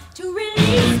back. To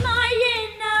release my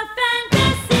inner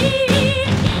fantasy,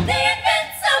 the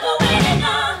invincible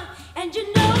winner, and you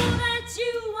know that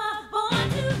you are born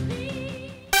to be.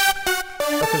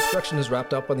 Construction is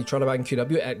wrapped up on the Toronto Mountain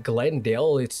QW at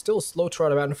Glendale. It's still slow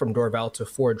Toronto Mountain from Dorval to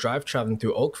Ford Drive, traveling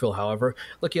through Oakville, however.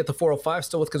 Looking at the 405,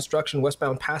 still with construction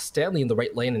westbound past Stanley in the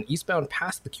right lane and eastbound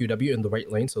past the QW in the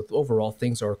right lane. So overall,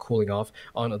 things are cooling off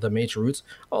on the major routes.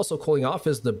 Also cooling off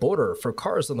is the border for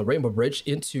cars on the Rainbow Bridge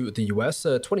into the U.S.,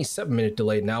 a 27-minute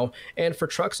delay now. And for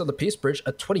trucks on the Peace Bridge,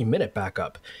 a 20-minute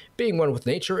backup. Being one with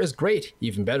nature is great.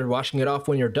 Even better washing it off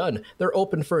when you're done. They're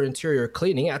open for interior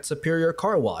cleaning at Superior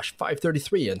Car Wash,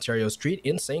 533 Ontario Street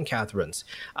in St. Catharines.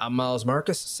 I'm Miles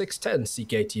Marcus, 610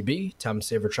 CKTB, time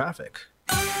saver traffic.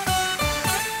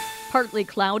 Partly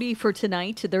cloudy for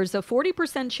tonight. There's a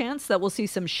 40% chance that we'll see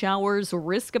some showers,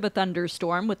 risk of a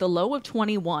thunderstorm with a low of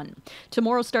 21.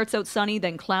 Tomorrow starts out sunny,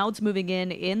 then clouds moving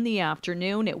in the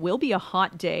afternoon. It will be a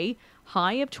hot day.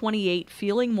 High of 28,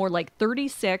 feeling more like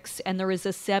 36, and there is a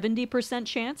 70%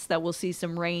 chance that we'll see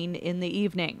some rain in the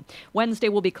evening. Wednesday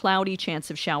will be cloudy, chance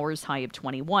of showers, high of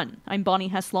 21. I'm Bonnie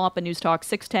Heslop, News Talk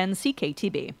 610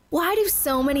 CKTB. Why do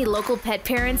so many local pet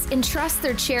parents entrust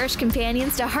their cherished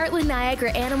companions to Heartland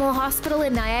Niagara Animal Hospital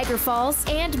in Niagara Falls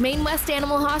and Maine West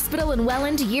Animal Hospital in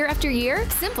Welland year after year?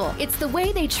 Simple. It's the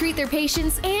way they treat their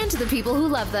patients and the people who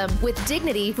love them with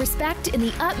dignity, respect, and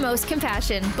the utmost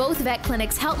compassion. Both vet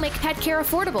clinics help make pet care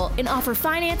affordable and offer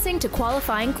financing to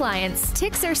qualifying clients.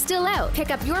 Ticks are still out.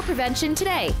 Pick up your prevention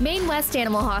today. Maine West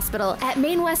Animal Hospital at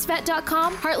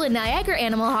mainwestvet.com. Heartland Niagara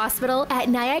Animal Hospital at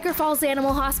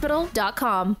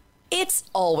niagarafallsanimalhospital.com. It's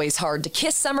always hard to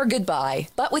kiss summer goodbye,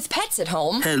 but with pets at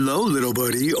home... Hello, little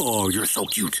buddy. Oh, you're so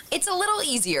cute. It's a little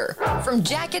easier. From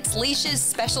jackets, leashes,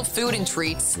 special food and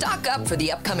treats, stock up for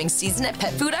the upcoming season at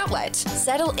Pet Food Outlet.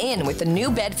 Settle in with a new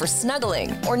bed for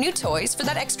snuggling or new toys for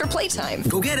that extra playtime.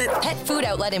 Go get it. Pet Food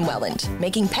Outlet in Welland,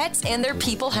 making pets and their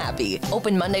people happy.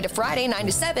 Open Monday to Friday, 9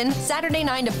 to 7, Saturday,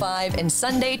 9 to 5, and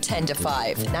Sunday, 10 to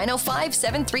 5.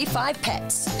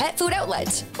 905-735-PETS. Pet Food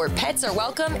Outlet, where pets are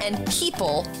welcome and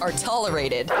people are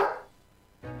tolerated.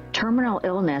 Terminal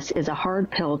illness is a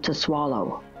hard pill to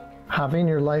swallow. Having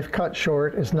your life cut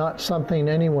short is not something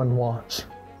anyone wants.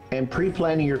 And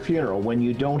pre-planning your funeral when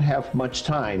you don't have much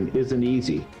time isn't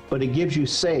easy, but it gives you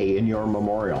say in your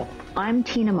memorial. I'm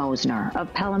Tina Mosner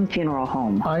of Pelham Funeral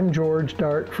Home. I'm George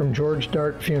Dart from George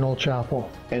Dart Funeral Chapel.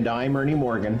 And I'm Ernie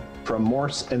Morgan from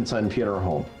Morse & Son Funeral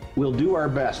Home. We'll do our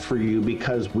best for you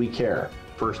because we care.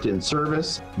 First in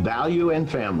service, value, and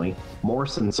family,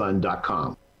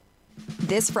 morseandson.com.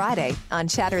 This Friday on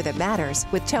Chatter That Matters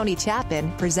with Tony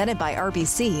Chapman, presented by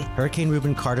RBC. Hurricane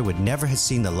Reuben Carter would never have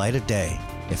seen the light of day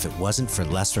if it wasn't for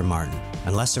Lester Martin.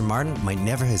 And Lester Martin might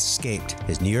never have escaped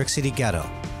his New York City ghetto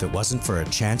if it wasn't for a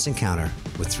chance encounter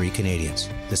with 3 Canadians.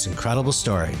 This incredible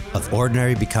story of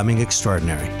ordinary becoming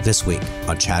extraordinary this week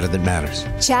on Chatter That Matters.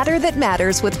 Chatter That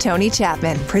Matters with Tony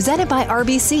Chapman, presented by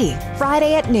RBC,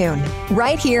 Friday at noon,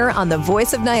 right here on the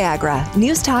Voice of Niagara,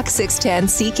 News Talk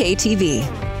 610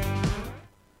 CKTV.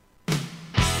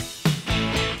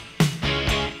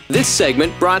 This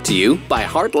segment brought to you by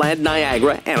Heartland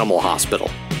Niagara Animal Hospital.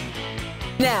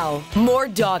 Now, more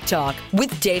Dog Talk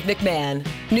with Dave McMahon.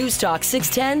 News Talk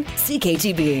 610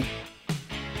 CKTB.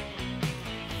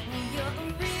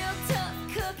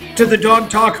 To the Dog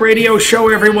Talk Radio Show,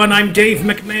 everyone. I'm Dave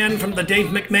McMahon from the Dave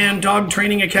McMahon Dog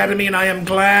Training Academy, and I am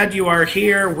glad you are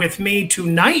here with me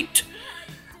tonight.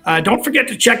 Don't forget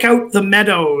to check out The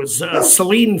Meadows.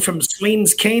 Celine from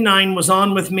Celine's Canine was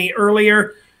on with me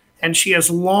earlier, and she has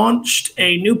launched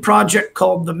a new project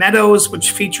called The Meadows,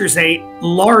 which features a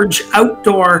large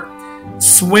outdoor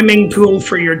swimming pool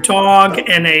for your dog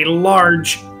and a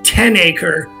large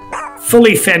 10-acre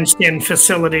fully fenced-in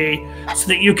facility so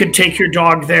that you can take your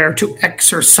dog there to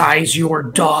exercise your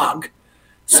dog.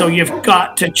 So you've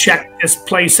got to check this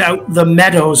place out, The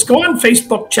Meadows. Go on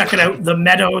Facebook, check it out, The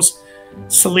Meadows,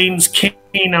 Celine's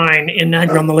Canine in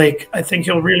Niagara-on-the-Lake. I think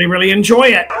you'll really, really enjoy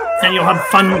it, and you'll have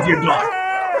fun with your dog.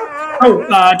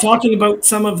 Talking about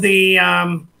some of the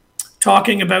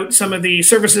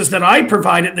services that I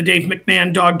provide at the Dave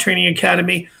McMahon Dog Training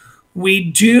Academy,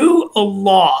 we do a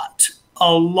lot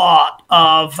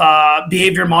of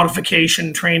behavior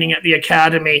modification training at the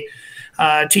academy,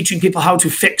 teaching people how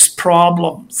to fix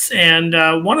problems. And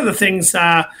one of the things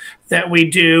that we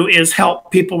do is help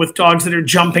people with dogs that are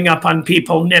jumping up on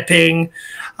people, nipping.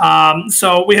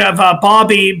 So we have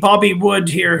Bobby Wood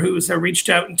here, who's reached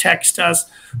out and texted us.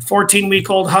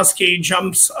 14-week-old husky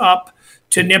jumps up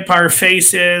to nip our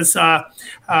faces.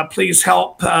 Please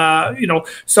help.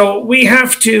 So we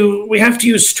have to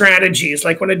use strategies.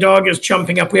 Like when a dog is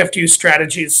jumping up, we have to use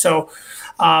strategies. So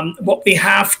what we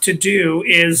have to do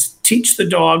is teach the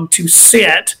dog to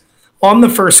sit on the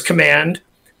first command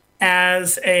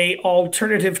as a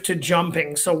alternative to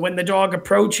jumping. So when the dog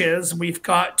approaches, we've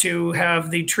got to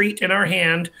have the treat in our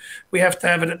hand. We have to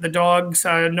have it at the dog's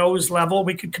nose level.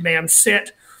 We could command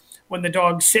sit. When the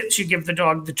dog sits, you give the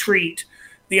dog the treat.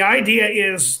 The idea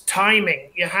is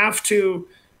timing. You have to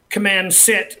command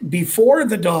sit before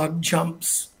the dog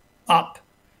jumps up,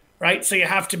 right? So you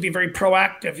have to be very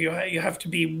proactive. You have to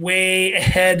be way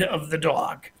ahead of the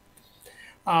dog.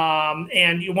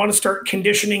 And you want to start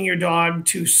conditioning your dog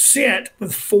to sit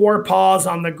with 4 paws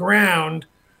on the ground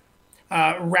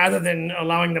rather than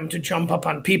allowing them to jump up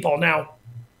on people. Now,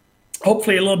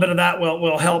 hopefully a little bit of that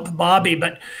will help Bobby.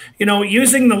 But,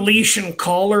 using the leash and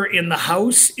collar in the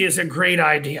house is a great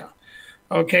idea.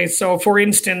 Okay, so for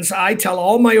instance, I tell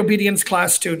all my obedience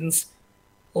class students,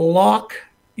 lock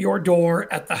your door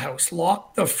at the house.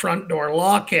 Lock the front door.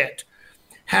 Lock it.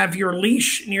 Have your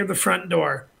leash near the front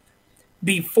door.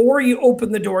 Before you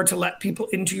open the door to let people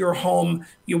into your home,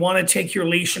 you want to take your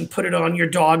leash and put it on your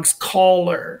dog's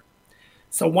collar.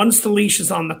 So once the leash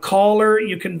is on the collar,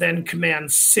 you can then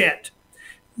command sit.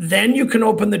 Then you can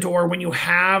open the door when you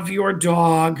have your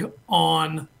dog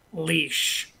on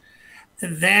leash.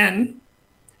 Then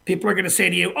people are going to say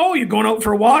to you, oh, you're going out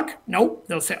for a walk? Nope.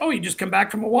 They'll say, oh, you just come back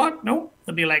from a walk? Nope.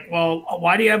 They'll be like, well,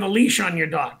 why do you have a leash on your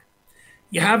dog?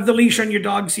 You have the leash on your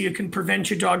dog so you can prevent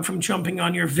your dog from jumping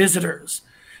on your visitors.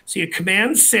 So you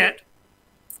command sit,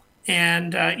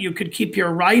 and you could keep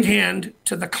your right hand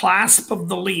to the clasp of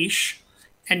the leash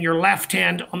and your left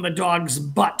hand on the dog's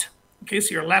butt. Okay,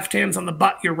 so your left hand's on the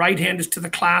butt, your right hand is to the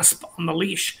clasp on the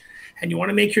leash. And you want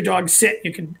to make your dog sit.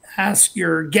 You can ask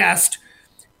your guest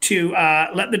to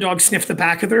let the dog sniff the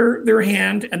back of their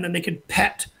hand, and then they could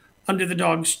pet under the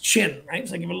dog's chin, right?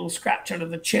 So give a little scratch under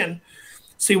the chin.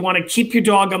 So you want to keep your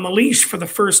dog on the leash for the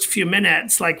first few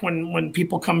minutes. Like when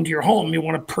people come to your home, you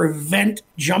want to prevent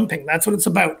jumping. That's what it's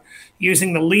about.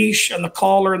 Using the leash and the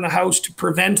collar in the house to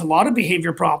prevent a lot of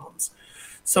behavior problems.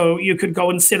 So you could go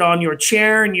and sit on your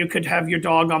chair, and you could have your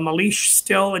dog on the leash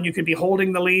still, and you could be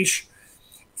holding the leash,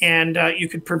 and you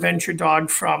could prevent your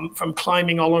dog from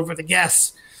climbing all over the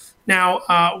guests.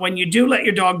 Now, when you do let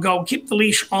your dog go, keep the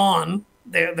leash on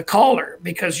the collar,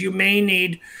 because you may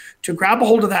need to grab a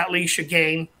hold of that leash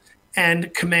again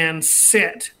and command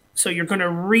sit. So you're going to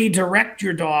redirect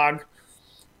your dog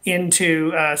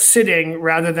into sitting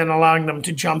rather than allowing them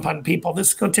to jump on people. This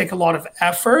is going to take a lot of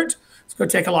effort. It's going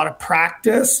to take a lot of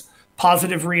practice,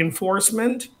 positive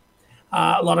reinforcement,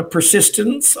 a lot of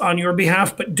persistence on your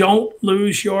behalf, but don't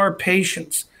lose your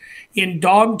patience. In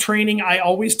dog training, I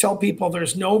always tell people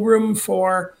there's no room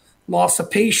for loss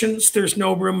of patience. There's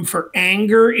no room for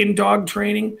anger in dog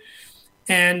training,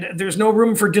 and there's no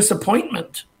room for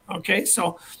disappointment. Okay,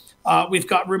 so we've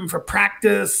got room for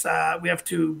practice. We have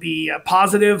to be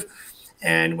positive,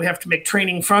 and we have to make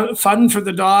training fun for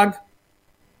the dog.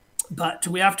 But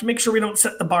we have to make sure we don't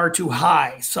set the bar too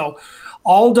high. So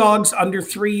all dogs under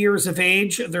 3 years of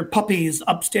age, they're puppies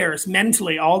upstairs.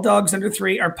 Mentally, all dogs under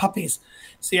 3 are puppies.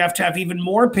 So you have to have even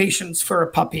more patience for a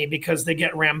puppy because they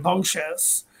get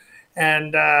rambunctious.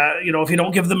 And, if you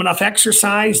don't give them enough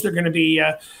exercise, they're going to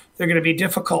be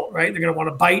difficult, right? They're going to want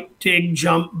to bite, dig,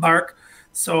 jump, bark.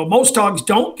 So most dogs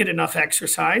don't get enough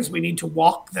exercise. We need to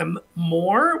walk them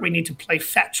more. We need to play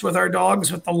fetch with our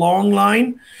dogs with the long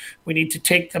line. We need to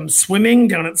take them swimming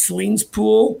down at Celine's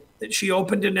pool that she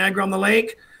opened in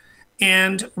Niagara-on-the-Lake.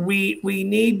 And we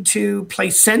need to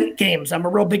play scent games. I'm a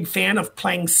real big fan of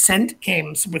playing scent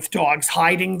games with dogs,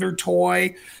 hiding their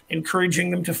toy,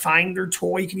 encouraging them to find their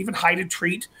toy. You can even hide a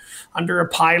treat under a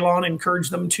pylon, encourage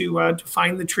them to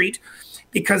find the treat,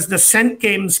 because the scent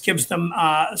games gives them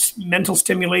mental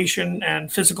stimulation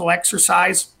and physical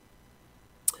exercise.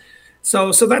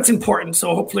 So that's important.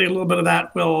 So hopefully a little bit of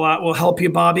that will help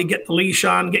you, Bobby. Get the leash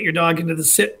on, get your dog into the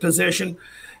sit position.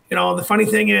 The funny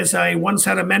thing is, I once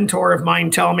had a mentor of mine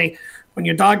tell me, when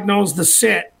your dog knows the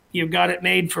sit, you've got it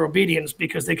made for obedience,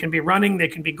 because they can be running, they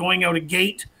can be going out a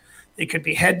gate, they could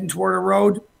be heading toward a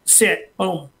road, sit,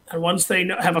 boom. And once they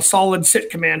have a solid sit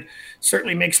command,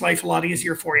 certainly makes life a lot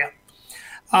easier for you.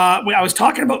 I was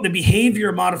talking about the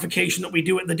behavior modification that we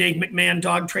do at the Dave McMahon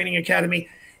Dog Training Academy.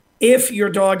 If your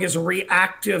dog is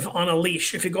reactive on a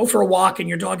leash, if you go for a walk and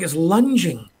your dog is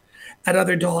lunging at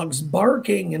other dogs,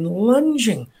 barking and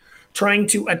lunging, trying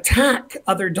to attack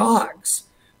other dogs.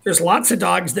 There's lots of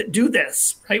dogs that do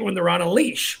this, right, when they're on a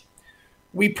leash.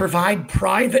 We provide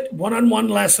private one-on-one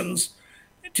lessons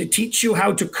to teach you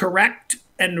how to correct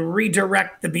and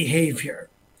redirect the behavior.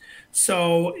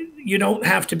 So you don't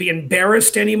have to be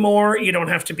embarrassed anymore. You don't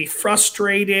have to be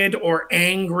frustrated or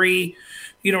angry.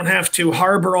 You don't have to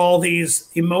harbor all these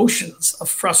emotions of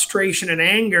frustration and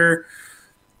anger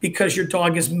because your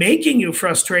dog is making you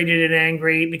frustrated and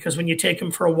angry, because when you take him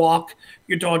for a walk,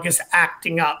 your dog is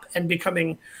acting up and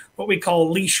becoming what we call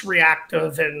leash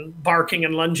reactive and barking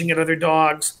and lunging at other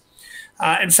dogs.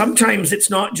 And sometimes it's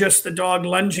not just the dog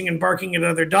lunging and barking at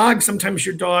other dogs. Sometimes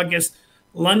your dog is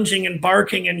lunging and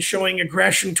barking and showing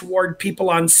aggression toward people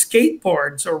on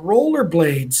skateboards or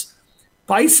rollerblades,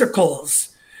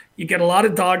 bicycles. You get a lot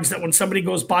of dogs that when somebody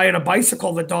goes by on a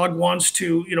bicycle, the dog wants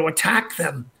to, attack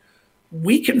them.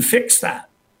 We can fix that.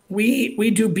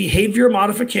 We do behavior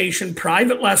modification,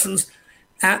 private lessons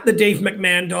at the Dave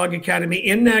McMahon Dog Academy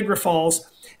in Niagara Falls.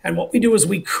 And what we do is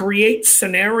we create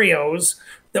scenarios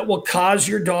that will cause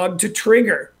your dog to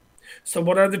trigger. So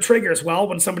what are the triggers? Well,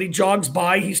 when somebody jogs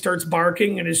by, he starts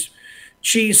barking and his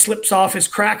cheese slips off his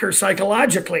cracker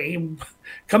psychologically. He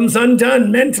comes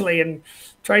undone mentally and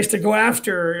tries to go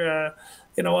after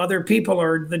other people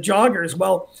or the joggers.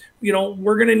 Well,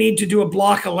 we're going to need to do a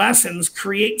block of lessons,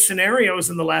 create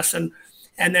scenarios in the lesson,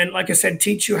 and then, like I said,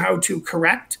 teach you how to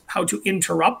correct, how to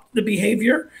interrupt the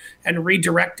behavior and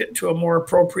redirect it to a more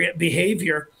appropriate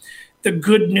behavior. The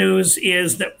good news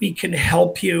is that we can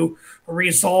help you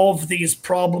resolve these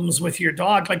problems with your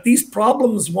dog. Like, these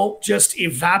problems won't just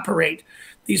evaporate.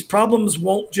 These problems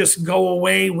won't just go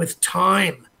away with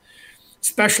time,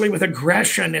 especially with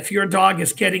aggression. If your dog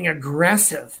is getting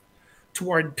aggressive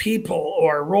toward people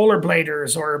or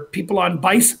rollerbladers or people on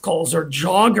bicycles or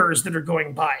joggers that are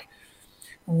going by,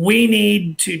 we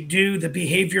need to do the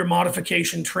behavior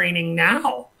modification training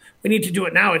now. We need to do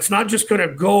it now. It's not just going to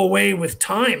go away with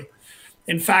time.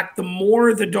 In fact, the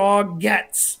more the dog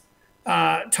gets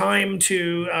time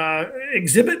to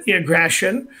exhibit the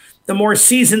aggression, the more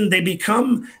seasoned they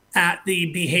become at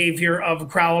the behavior of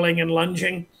growling and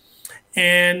lunging.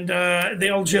 And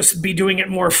they'll just be doing it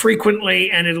more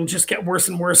frequently, and it'll just get worse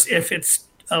and worse if it's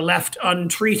left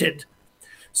untreated.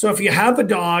 So if you have a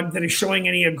dog that is showing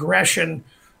any aggression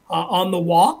on the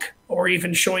walk, or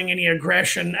even showing any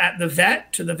aggression at the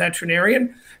vet to the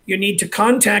veterinarian, you need to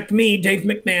contact me, Dave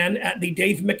McMahon, at the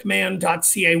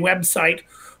davemcmahon.ca website,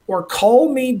 or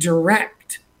call me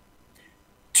direct,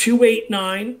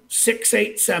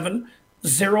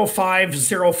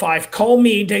 289-687-0505. Call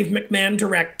me, Dave McMahon,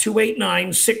 direct,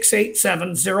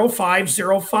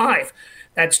 289-687-0505.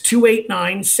 That's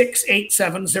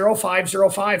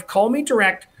 289-687-0505. Call me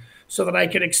direct so that I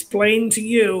can explain to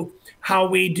you how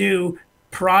we do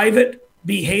private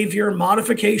behavior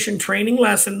modification training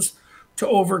lessons to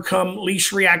overcome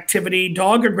leash reactivity,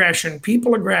 dog aggression,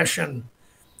 people aggression,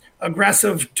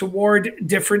 aggressive toward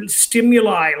different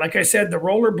stimuli. Like I said, the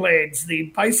rollerblades, the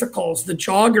bicycles, the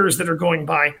joggers that are going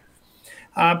by.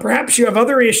 Perhaps you have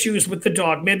other issues with the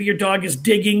dog. Maybe your dog is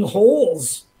digging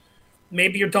holes.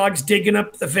 Maybe your dog's digging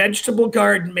up the vegetable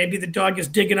garden. Maybe the dog is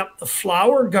digging up the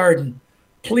flower garden.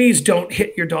 Please don't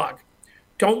hit your dog.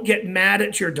 Don't get mad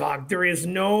at your dog. There is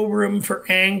no room for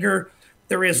anger.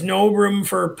 There is no room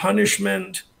for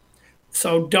punishment.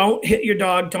 So don't hit your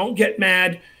dog. Don't get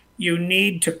mad. You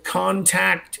need to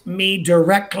contact me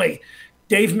directly.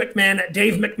 Dave McMahon at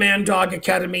Dave McMahon Dog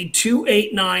Academy,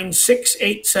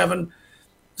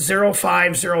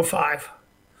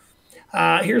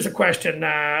 289-687-0505. Here's a question.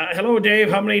 Hello,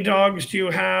 Dave. How many dogs do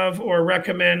you have or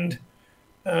recommend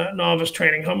novice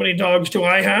training? How many dogs do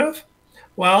I have?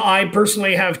 Well, I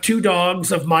personally have 2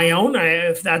 dogs of my own,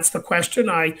 if that's the question.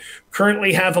 I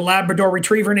currently have a Labrador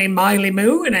Retriever named Miley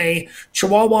Moo and a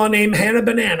Chihuahua named Hannah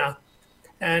Banana.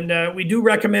 And we do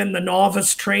recommend the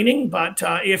novice training, but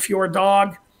if your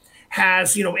dog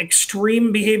has,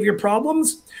 extreme behavior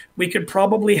problems, we could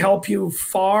probably help you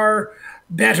far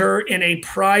better in a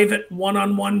private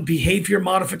one-on-one behavior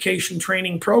modification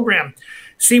training program.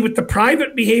 See, with the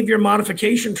private behavior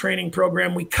modification training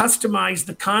program, we customize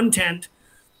the content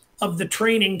of the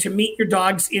training to meet your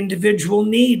dog's individual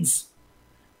needs.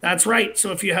 That's right.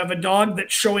 So if you have a dog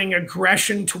that's showing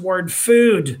aggression toward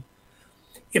food,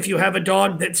 if you have a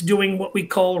dog that's doing what we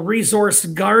call resource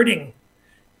guarding,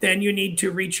 then you need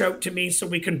to reach out to me so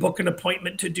we can book an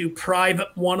appointment to do private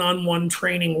one-on-one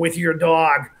training with your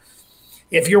dog.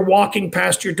 If you're walking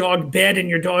past your dog bed and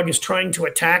your dog is trying to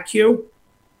attack you,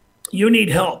 you need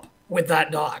help with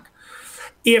that dog.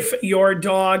 If your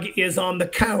dog is on the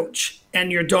couch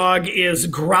and your dog is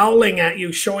growling at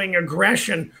you, showing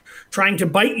aggression, trying to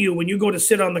bite you when you go to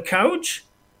sit on the couch,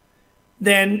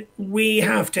 then we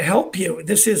have to help you.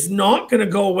 This is not going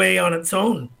to go away on its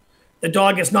own. The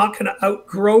dog is not going to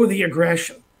outgrow the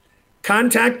aggression.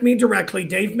 Contact me directly,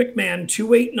 Dave McMahon,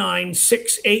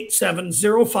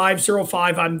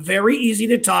 289-687-0505. I'm very easy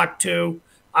to talk to.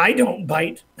 I don't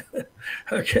bite.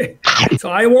 Okay, so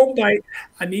I won't bite.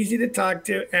 I'm easy to talk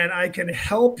to, and I can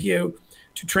help you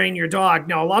to train your dog.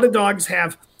 Now, a lot of dogs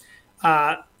have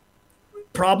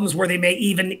problems where they may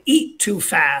even eat too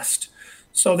fast.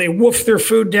 So they wolf their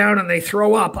food down and they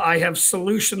throw up. I have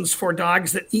solutions for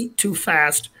dogs that eat too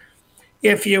fast.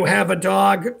 If you have a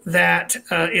dog that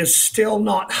is still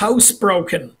not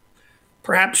housebroken,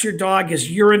 perhaps your dog is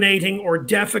urinating or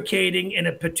defecating in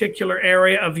a particular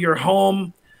area of your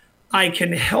home, I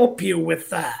can help you with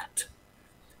that.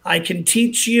 I can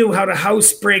teach you how to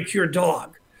housebreak your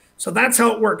dog. So that's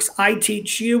how it works. I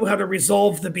teach you how to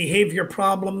resolve the behavior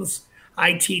problems.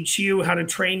 I teach you how to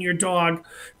train your dog.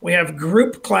 We have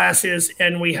group classes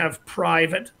and we have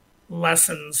private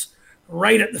lessons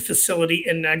right at the facility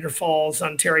in Niagara Falls,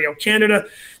 Ontario, Canada.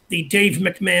 The Dave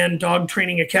McMahon Dog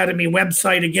Training Academy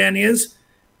website again is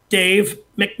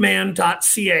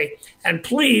davemcmahon.ca. And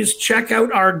please check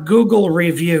out our Google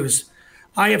reviews.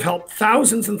 I have helped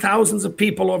thousands and thousands of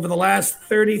people over the last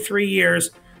 33 years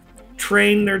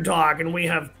train their dog, and we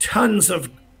have tons of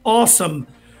awesome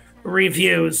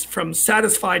reviews from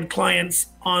satisfied clients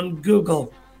on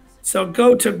Google. So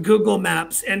go to Google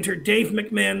Maps, enter Dave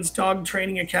McMahon's Dog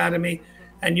Training Academy,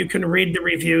 and you can read the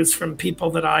reviews from people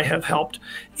that I have helped.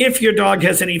 If your dog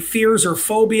has any fears or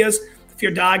phobias, if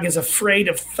your dog is afraid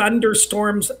of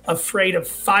thunderstorms, afraid of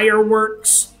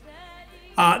fireworks,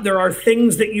 there are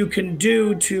things that you can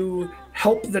do to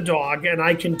help the dog, and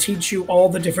I can teach you all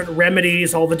the different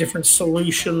remedies, all the different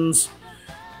solutions.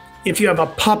 If you have a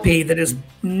puppy that is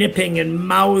nipping and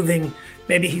mouthing,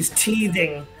 maybe he's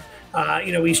teething,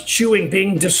 he's chewing,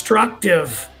 being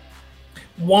destructive,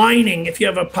 whining. If you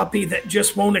have a puppy that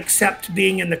just won't accept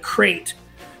being in the crate,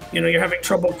 you're having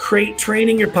trouble crate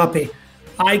training your puppy,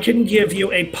 I can give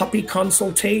you a puppy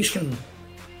consultation.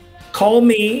 Call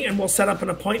me and we'll set up an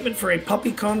appointment for a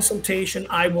puppy consultation.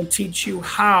 I will teach you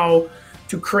how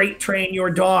to crate train your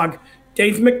dog.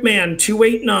 Dave McMahon,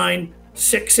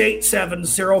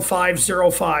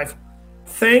 289-687-0505.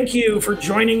 Thank you for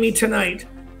joining me tonight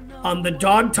on the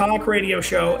Dog Talk radio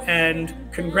show, and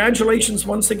congratulations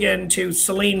once again to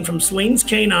Celine from Celine's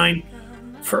Canine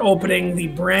for opening the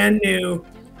brand new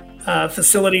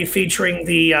facility featuring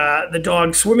the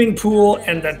dog swimming pool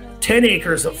and the 10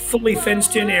 acres of fully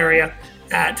fenced in area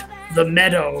at the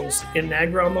Meadows in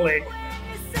Niagara-on-the-Lake.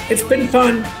 It's been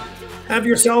fun. Have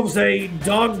yourselves a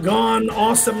doggone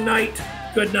awesome night.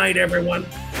 Good night, everyone.